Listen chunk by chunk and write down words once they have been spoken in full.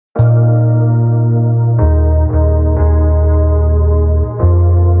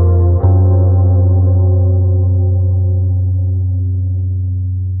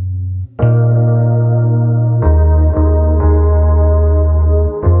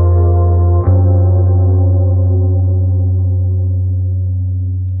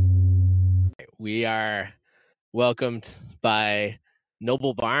we are welcomed by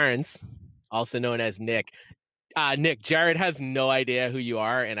Noble Barnes, also known as Nick. Nick, Jared has no idea who you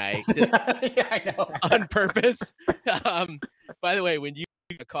are, and I did yeah, I know. on purpose. By the way, when you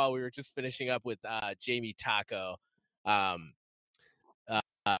call, we were just finishing up with Jamie Taco, Dr.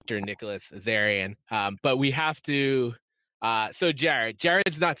 Nicholas Azarian. But we have to. So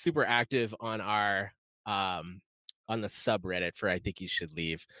Jared's not super active on our on the subreddit for I Think You Should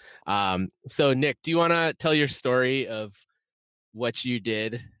Leave. So Nick, do you want to tell your story of what you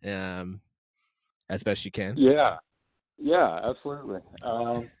did as best you can? Yeah, absolutely.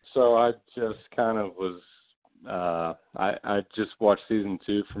 So I just kind of was, I just watched season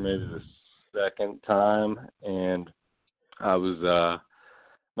 2 for maybe the second time, and I was,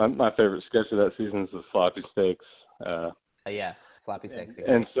 my favorite sketch of that season is the sloppy steaks. Yeah, sloppy steaks.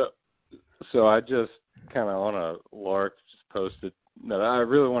 And so I just kind of on a lark just posted that I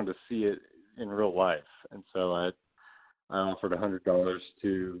really wanted to see it in real life, and so I offered $100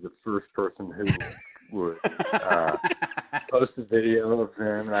 to the first person who would post a video of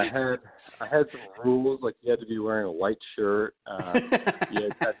them. And I had some rules, like you had to be wearing a white shirt, you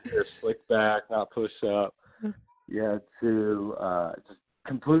had to wear slick back, not push up. You had to just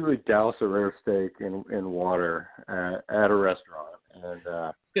completely douse a rare steak in water at a restaurant, and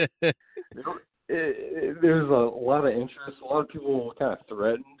there's a lot of interest. A lot of people kind of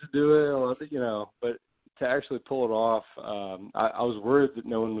threatened to do it, but to actually pull it off, I was worried that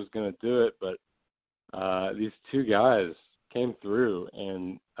no one was going to do it, but these two guys came through,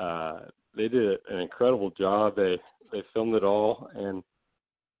 and they did an incredible job. They filmed it all, and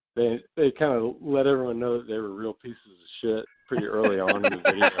they kind of let everyone know that they were real pieces of shit pretty early on in the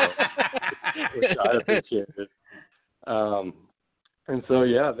video, which I appreciated. And so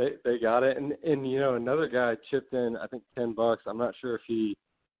yeah, they got it, and another guy chipped in I think $10. I'm not sure if he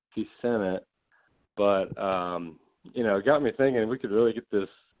sent it, but it got me thinking we could really get this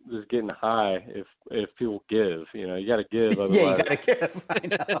getting high if people give. You got to give. Otherwise, yeah, you got to give. I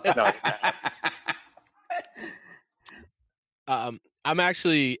know. I'm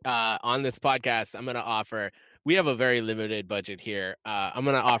actually on this podcast. I'm going to offer. We have a very limited budget here. I'm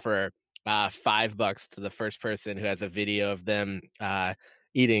going to offer $5 to the first person who has a video of them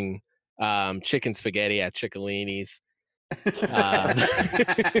eating chicken spaghetti at Ciccolini's.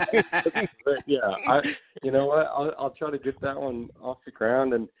 Yeah, you know what? I'll try to get that one off the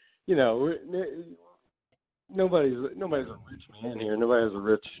ground, and nobody's a rich man here. Nobody has a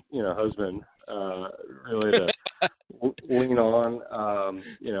rich husband really to lean on.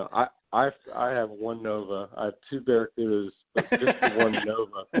 I have one Nova. I have two Barracudas, but just the one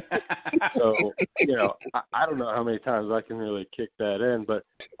Nova. So I don't know how many times I can really kick that in, but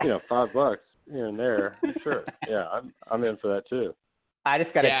 $5 here and there, sure. Yeah, I'm in for that too. I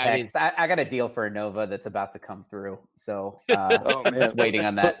just got a text. I got a deal for a Nova that's about to come through. So just waiting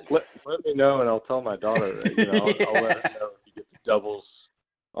on that. Let me know, and I'll tell my daughter. I'll let her know if you get the doubles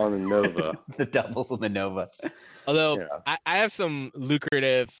on the Nova. The doubles on the Nova. Although I have some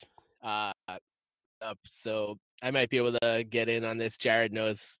lucrative up, so I might be able to get in on this. Jared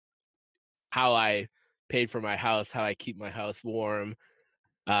knows how I paid for my house, how I keep my house warm.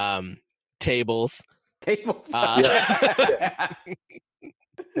 Tables. That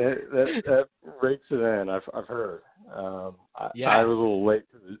rakes it in. I've heard. I was a little late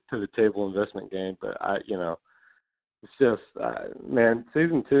to the table investment game, but it's just man,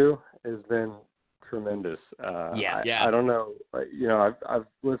 season 2 has been tremendous. I don't know. I've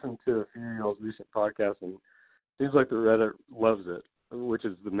listened to a few of y'all's recent podcasts, and it seems like the Reddit loves it, which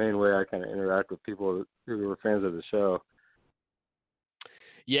is the main way I kind of interact with people who are fans of the show.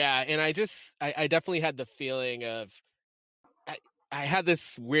 Yeah, and I definitely had the feeling of I had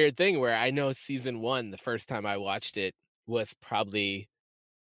this weird thing where I know season 1, the first time I watched it, was probably,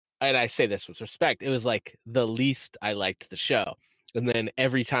 and I say this with respect, it was like the least I liked the show. And then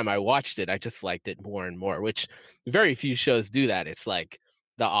every time I watched it, I just liked it more and more, which very few shows do that. It's like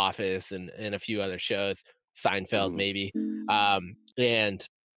The Office and a few other shows, Seinfeld maybe. I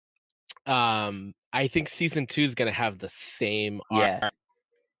think season 2 is going to have the same arc.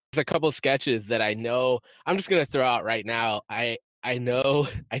 There's a couple sketches that I know I'm just going to throw out right now. I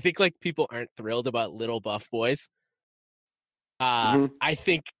think like people aren't thrilled about Little Buff Boys. I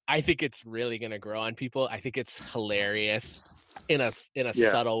think it's really going to grow on people. I think it's hilarious in a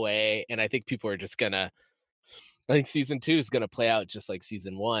subtle way, and I think people are just going to, I think season 2 is going to play out just like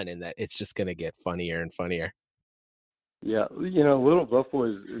season 1, and that it's just going to get funnier and funnier. Yeah, Little Buff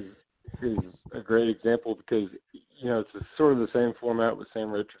Boys is a great example because it's sort of the same format with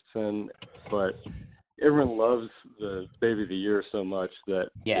Sam Richardson, but everyone loves the Baby of the Year so much that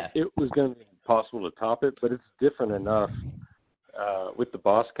it was going to be impossible to top it, but it's different enough with the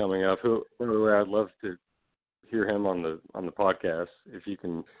boss coming up. Who I'd love to hear him on the podcast if you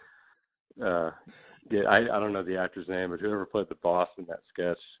can get. I don't know the actor's name, but whoever played the boss in that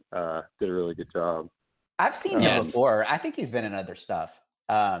sketch did a really good job. I've seen him before. I think he's been in other stuff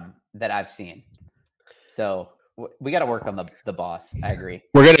that I've seen. So we got to work on the boss. I agree.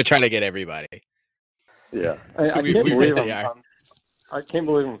 We're gonna try to get everybody. Yeah, I can't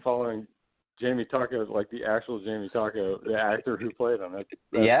believe I'm following Jamie Taco, like the actual Jamie Taco, the actor who played him. That's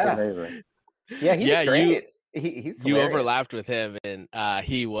amazing. Yeah, he's great. He's you overlapped with him, and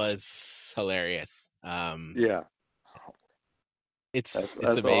he was hilarious. It's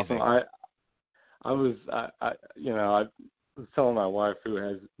amazing. Awesome. I was telling my wife, who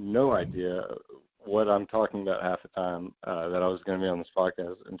has no idea what I'm talking about half the time, that I was going to be on this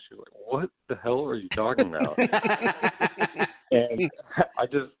podcast, and she's like, "What the hell are you talking about?" And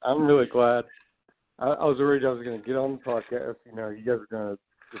I'm really glad. I was worried I was going to get on the podcast. You guys are going to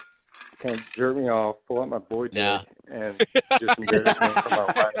just kind of jerk me off, pull out my boy dick, and just embarrass me for my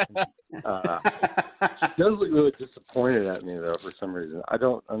wife. She does look really disappointed at me, though, for some reason. I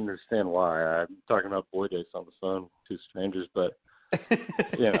don't understand why. I'm talking about boy dicks on the phone to strangers, but,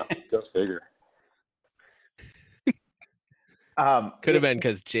 go figure. Could have been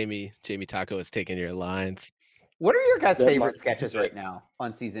because Jamie Taco was taking your lines. What are your guys' favorite sketches right now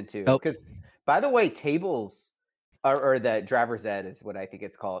on season 2? Because, by the way, tables or the driver's ed is what I think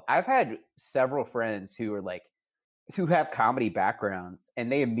it's called. I've had several friends who have comedy backgrounds,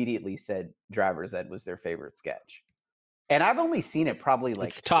 and they immediately said driver's ed was their favorite sketch. And I've only seen it probably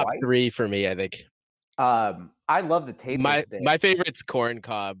it's top twice. 3 for me, I think. I love the tables. My favorite's Corn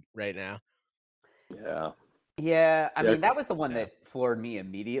Cob right now. Yeah, I mean, that was the one that floored me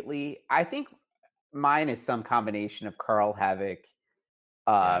immediately. I think mine is some combination of Carl Havoc,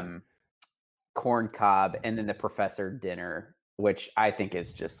 Corn Cob, and then the Professor dinner, which I think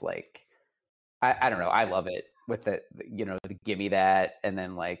is just like, I don't know. I love it with the gimme that. And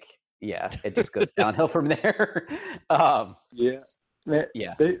then it just goes downhill from there. My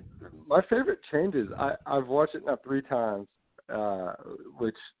favorite changes, I've watched it now 3 times,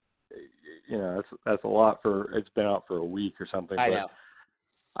 which, that's a lot it's been out for a week or something. I know.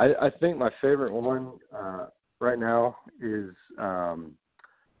 I think my favorite one right now is, and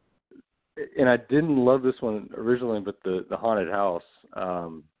I didn't love this one originally, but the haunted house.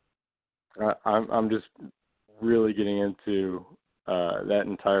 I'm just really getting into that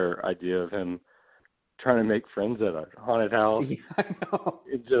entire idea of him trying to make friends at a haunted house. Yeah, I know.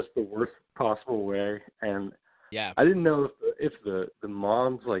 In just the worst possible way. And I didn't know if the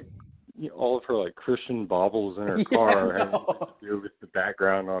mom's all of her Christian baubles in her car had to do with the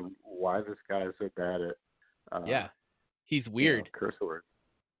background on why this guy is so bad at he's weird curse words.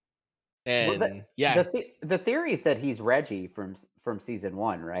 And the theory is that he's Reggie from season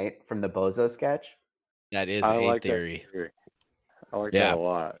 1, right? From the Bozo sketch. That is a theory. I like that a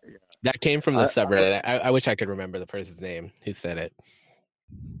lot. Yeah. That came from the subreddit. I wish I could remember the person's name who said it.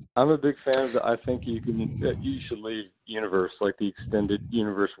 I'm a big fan of I think you should leave universe, like the extended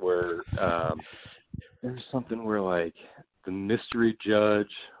universe, where there's something where the mystery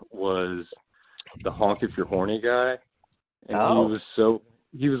judge was the honk if you're horny guy, and he was so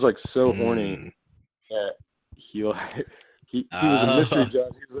horny that he was a mystery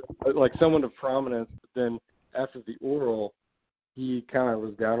judge. He was like someone of prominence, but then after the oral, he kind of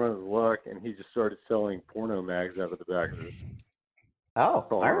was down on his luck, and he just started selling porno mags out of the back of his. Oh,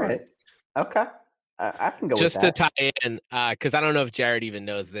 all right. Okay. I can go just with that. To tie in, because I don't know if Jared even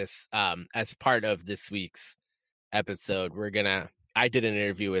knows this. As part of this week's episode, I did an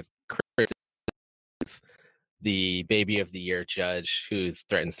interview with Chris, the Baby of the Year judge, who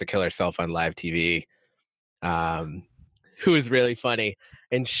threatens to kill herself on live TV, who is really funny.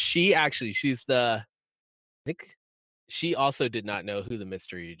 And she's I think she also did not know who the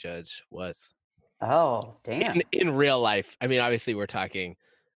mystery judge was. Oh, damn. In real life. I mean, obviously we're talking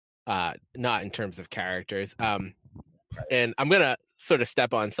not in terms of characters. And I'm going to sort of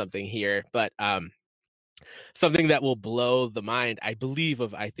step on something here, but something that will blow the mind, I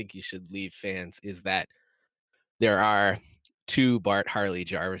think you should leave fans, is that there are 2 Bart Harley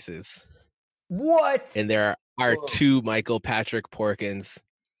Jarvises. What? And there are 2 Michael Patrick Porkins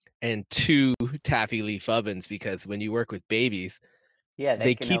and 2 Taffy Lee Fubbins, because when you work with babies,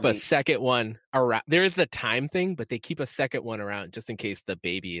 they keep a second one around. There is the time thing, but they keep a second one around just in case the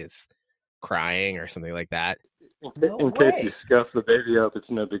baby is crying or something like that. In case you scuff the baby up,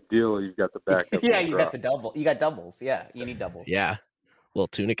 it's no big deal. You've got the backup. You got the double. You got doubles. Yeah, you need doubles. Yeah, little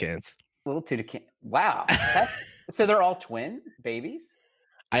tuna cans. Little Tuda. Wow. That's so they're all twin babies?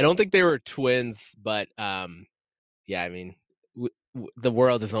 I don't think they were twins, but yeah, I mean, the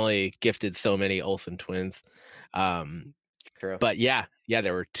world has only gifted so many Olsen twins. True. But yeah,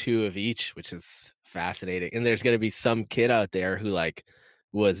 there were 2 of each, which is fascinating. And there's going to be some kid out there who like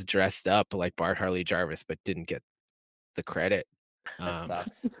was dressed up like Bart Harley Jarvis, but didn't get the credit. That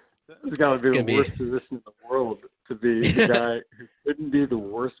sucks. It's got to be the worst position in the world to be the guy who couldn't be the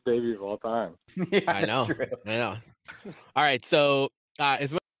worst baby of all time. Yeah, I know. All right, so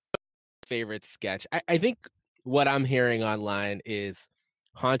is my favorite sketch. I think what I'm hearing online is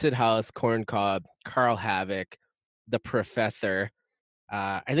Haunted House, Corn Cob, Carl Havoc, The Professor.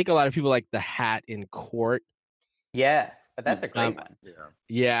 I think a lot of people like The Hat in Court. Yeah, but that's a great one.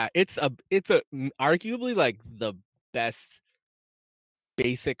 Yeah, it's a arguably like the best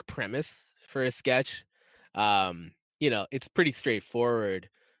basic premise for a sketch. It's pretty straightforward.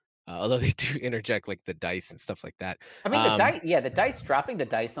 Although they do interject like the dice and stuff like that. I mean, the dice, dropping the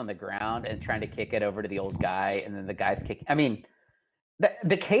dice on the ground and trying to kick it over to the old guy, and then the guy's kicking. I mean,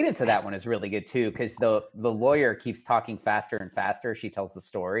 the cadence of that one is really good too, because the lawyer keeps talking faster and faster. She tells the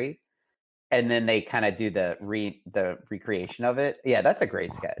story, and then they kind of do the recreation of it. Yeah, that's a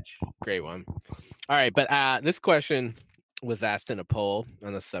great sketch. Great one. All right, but this question was asked in a poll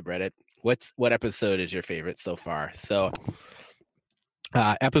on the subreddit. What episode is your favorite so far? So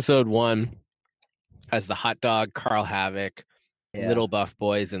episode 1 has the hot dog, Carl Havoc, Little Buff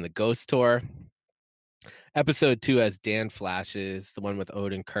Boys, and the Ghost Tour. Episode 2 has Dan Flashes, the one with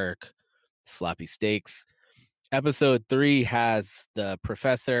Odin Kirk, Sloppy Steaks. Episode 3 has the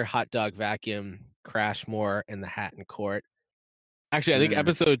Professor, Hot Dog Vacuum, Crashmore, and the Hat in Court. Actually, I think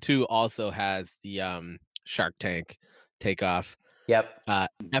episode 2 also has the Shark Tank takeoff. Yep.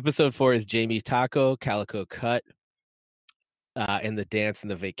 Episode 4 is Jamie Taco, Calico Cut, and the Dance in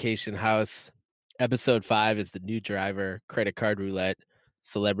the Vacation House. Episode 5 is the New Driver, Credit Card Roulette,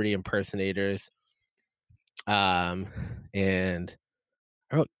 Celebrity Impersonators. And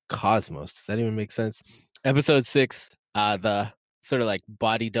I wrote Cosmos. Does that even make sense? Episode 6, the sort of like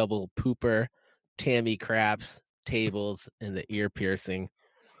body double pooper, Tammy Craps, Tables, and the ear piercing.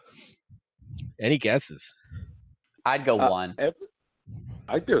 Any guesses? I'd go 1.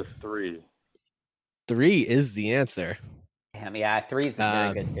 I'd go 3. 3 is the answer. Damn, yeah, 3 is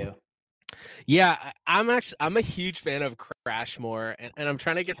very good too. Yeah, I'm a huge fan of Crashmore, and I'm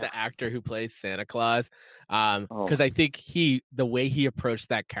trying to get the actor who plays Santa Claus, because I think the way he approached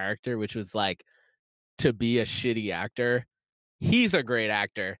that character, which was like to be a shitty actor, he's a great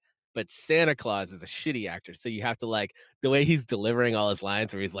actor, but Santa Claus is a shitty actor, so you have to like the way he's delivering all his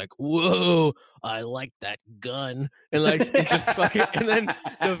lines, where he's like, "Whoa, I like that gun," and like it just fucking, and then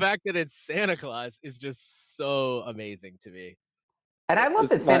the fact that it's Santa Claus is just so amazing to me. And I love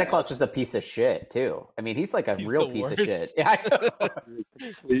that Santa Claus is a piece of shit too. I mean, he's like a real piece of shit. Yeah, I know.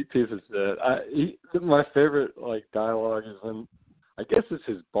 Complete piece of shit. My favorite like dialogue is when I guess it's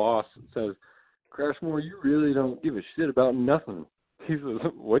his boss says, "Crashmore, you really don't give a shit about nothing." He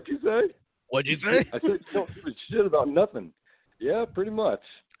says, "What'd you say?" What'd you say? I said, "You don't give a shit about nothing." Yeah, pretty much.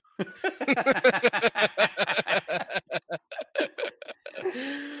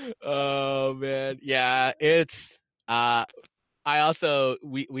 Oh man, yeah, it's I also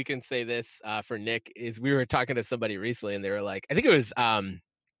we can say this for Nick is we were talking to somebody recently and they were like, I think it was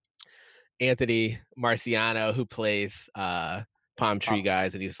Anthony Marciano who plays Palm Tree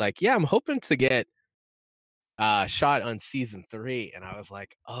Guys, and he was like, yeah, I'm hoping to get shot on season 3, and I was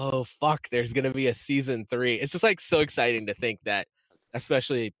like, oh fuck, there's gonna be a season 3. It's just like so exciting to think that,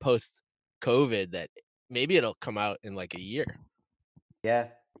 especially post COVID, that maybe it'll come out in like a year. Yeah,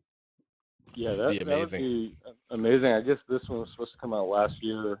 that would be amazing. I guess this one was supposed to come out last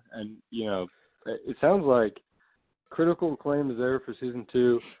year, and it sounds like critical acclaim is there for season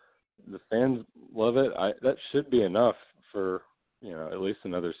 2. The fans love it. That should be enough for at least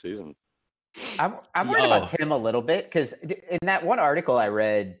another season. I'm worried about Tim a little bit, because in that one article I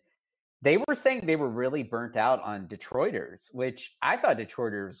read, they were saying they were really burnt out on Detroiters, which I thought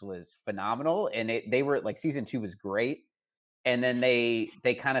Detroiters was phenomenal, and they were like season 2 was great. And then they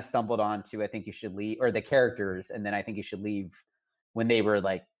kind of stumbled onto I Think You Should Leave, or the characters, and then I Think You Should Leave, when they were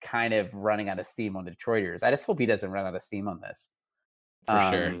like kind of running out of steam on Detroiters. I just hope he doesn't run out of steam on this. For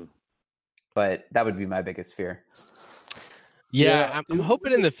sure. But that would be my biggest fear. Yeah, I'm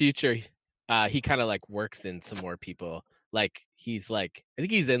hoping in the future he kind of like works in some more people. Like he's like, I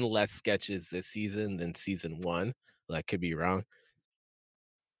think he's in less sketches this season than season 1. That could be wrong.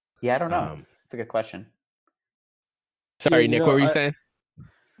 Yeah, I don't know. It's a good question. Sorry, Nick, what were you saying?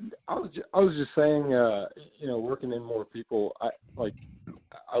 I was just saying, working in more people.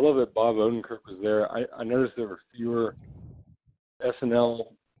 I love that Bob Odenkirk was there. I noticed there were fewer SNL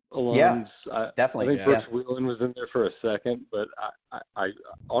alums. Definitely. I think Brooks Wheelan was in there for a second, but I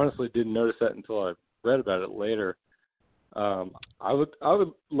honestly didn't notice that until I read about it later. I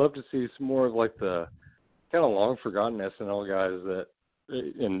would love to see some more of like the kind of long forgotten SNL guys that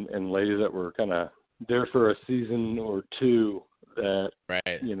and ladies that were kind of there for a season or two that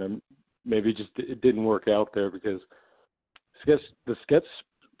maybe just it didn't work out there because the sketch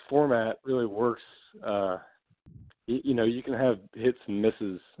format really works. You can have hits and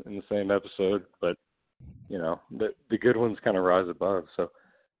misses in the same episode, but the good ones kind of rise above. So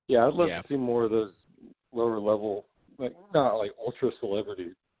yeah, I'd love to see more of those lower level, like not like ultra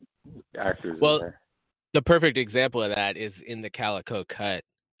celebrity actors in there. The perfect example of that is in the Calico Cut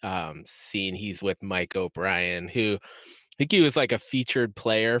scene. He's with Mike O'Brien, who I think he was like a featured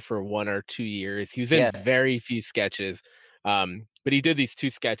player for 1 or 2 years. He was in very few sketches, but he did these 2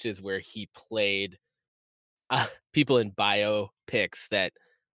 sketches where he played people in biopics that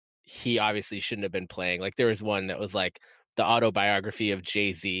he obviously shouldn't have been playing. Like there was one that was like the autobiography of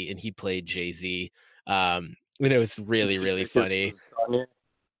Jay-Z, and he played Jay-Z. And it was really, really funny.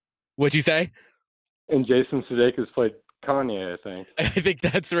 What'd you say? And Jason Sudeikis played Kanye, I think. I think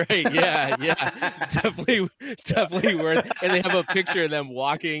that's right. Yeah. Definitely worth. And they have a picture of them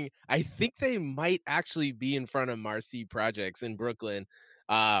walking. I think they might actually be in front of Marcy Projects in Brooklyn.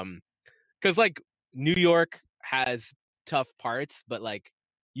 Because like New York has tough parts, but like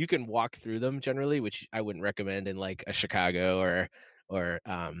you can walk through them generally, which I wouldn't recommend in like a Chicago or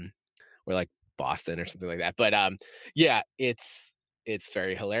like Boston or something like that. But it's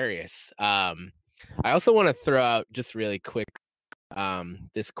very hilarious. I also want to throw out just really quick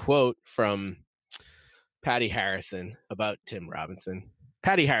this quote from Patty Harrison about Tim Robinson.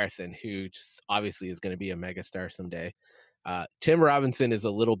 Patty Harrison, who just obviously is going to be a megastar someday. Tim Robinson is a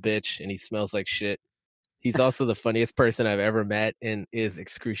little bitch and he smells like shit. He's also the funniest person I've ever met and is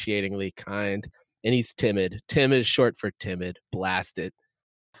excruciatingly kind. And he's timid. Tim is short for timid. Blast it.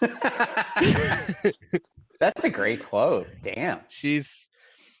 That's a great quote. Damn.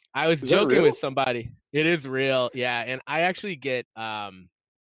 I was joking with somebody. It is real. Yeah. And I actually get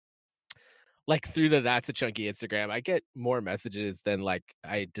like through the That's a Chunky Instagram, I get more messages than like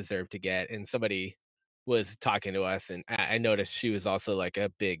I deserve to get. And somebody was talking to us, and I noticed she was also like a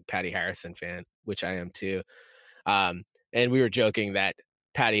big Patty Harrison fan, which I am too. And we were joking that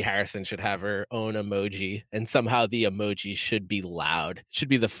Patty Harrison should have her own emoji, and somehow the emoji should be loud. It should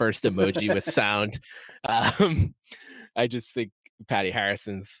be the first emoji with sound. I just think Patty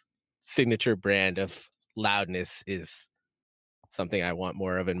Harrison's signature brand of loudness is something I want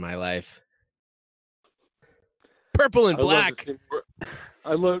more of in my life. Purple and black.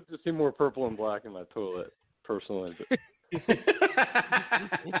 I'd love to see more purple and black in my toilet, personally.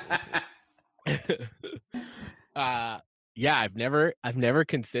 Yeah, I've never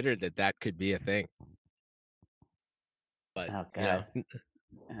considered that could be a thing. But oh god,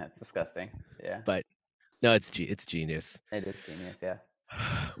 that's disgusting. Yeah, but no, it's genius. It is genius. Yeah.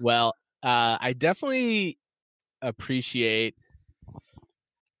 Well, I definitely appreciate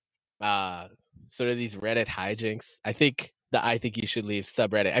sort of these Reddit hijinks. I think you should leave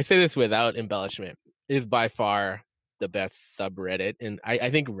subreddit. I say this without embellishment. It is by far the best subreddit, and I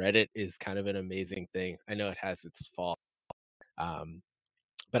think Reddit is kind of an amazing thing. I know it has its faults,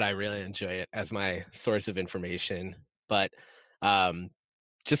 but I really enjoy it as my source of information. But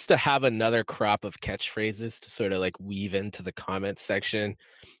just to have another crop of catchphrases to sort of like weave into the comments section.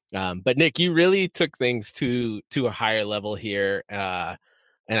 But Nick, you really took things to a higher level here, and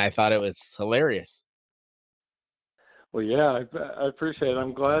I thought it was hilarious. Well, yeah, I appreciate it.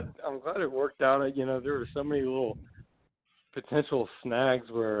 I'm glad it worked out. There were so many little potential snags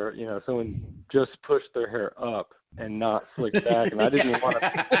where someone just pushed their hair up and not slicked back, and I didn't want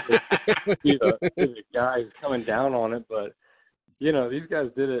to be the guy coming down on it, but these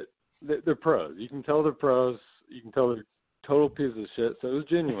guys did it. They're pros. You can tell they're pros. You can tell they're total pieces of shit. So it was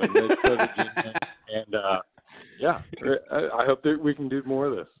genuine. They said it genuine. And I hope that we can do more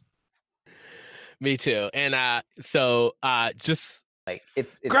of this. Me too. And so just like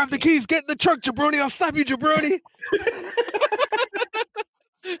it's grab the keys, get in the truck, jabroni. I'll stop you, jabroni.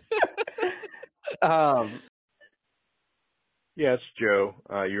 Yeah, it's Joe.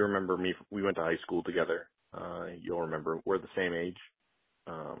 You remember me? We went to high school together. You'll remember we're the same age.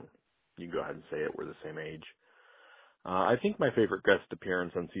 You can go ahead and say it. We're the same age. I think my favorite guest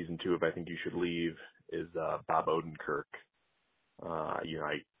appearance on season 2 of I Think You Should Leave is Bob Odenkirk.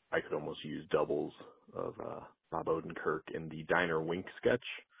 I could almost use doubles of Bob Odenkirk in the Diner Wink sketch.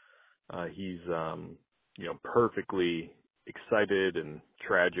 He's perfectly excited and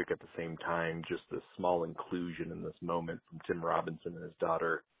tragic at the same time. Just this small inclusion in this moment from Tim Robinson and his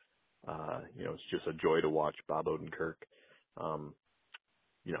daughter. It's just a joy to watch Bob Odenkirk,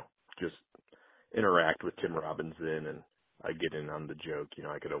 just interact with Tim Robinson, and I get in on the joke.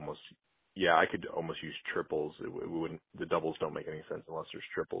 I could almost use triples. It wouldn't, the doubles don't make any sense unless there's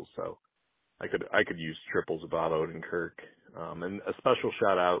triples. So I could use triples of Bob Odenkirk. And a special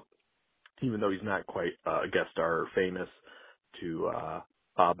shout out, even though he's not quite a guest star or famous, to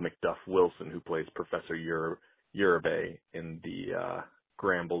Bob McDuff Wilson, who plays Professor Uribe in the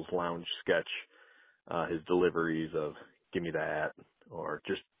Grambles Lounge sketch. His deliveries of "Give me that," or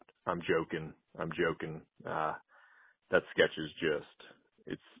just I'm joking. That sketch is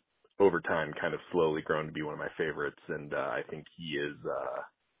it's over time kind of slowly grown to be one of my favorites, and I think he is,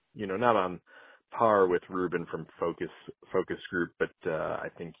 not on par with Ruben from Focus Group, but I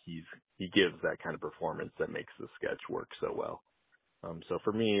think he gives that kind of performance that makes the sketch work so well. So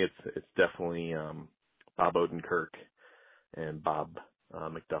for me, it's definitely Bob Odenkirk and Bob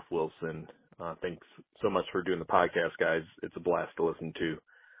McDuff Wilson. Thanks so much for doing the podcast, guys. It's a blast to listen to,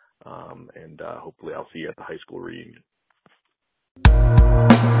 and hopefully I'll see you at the high school reunion.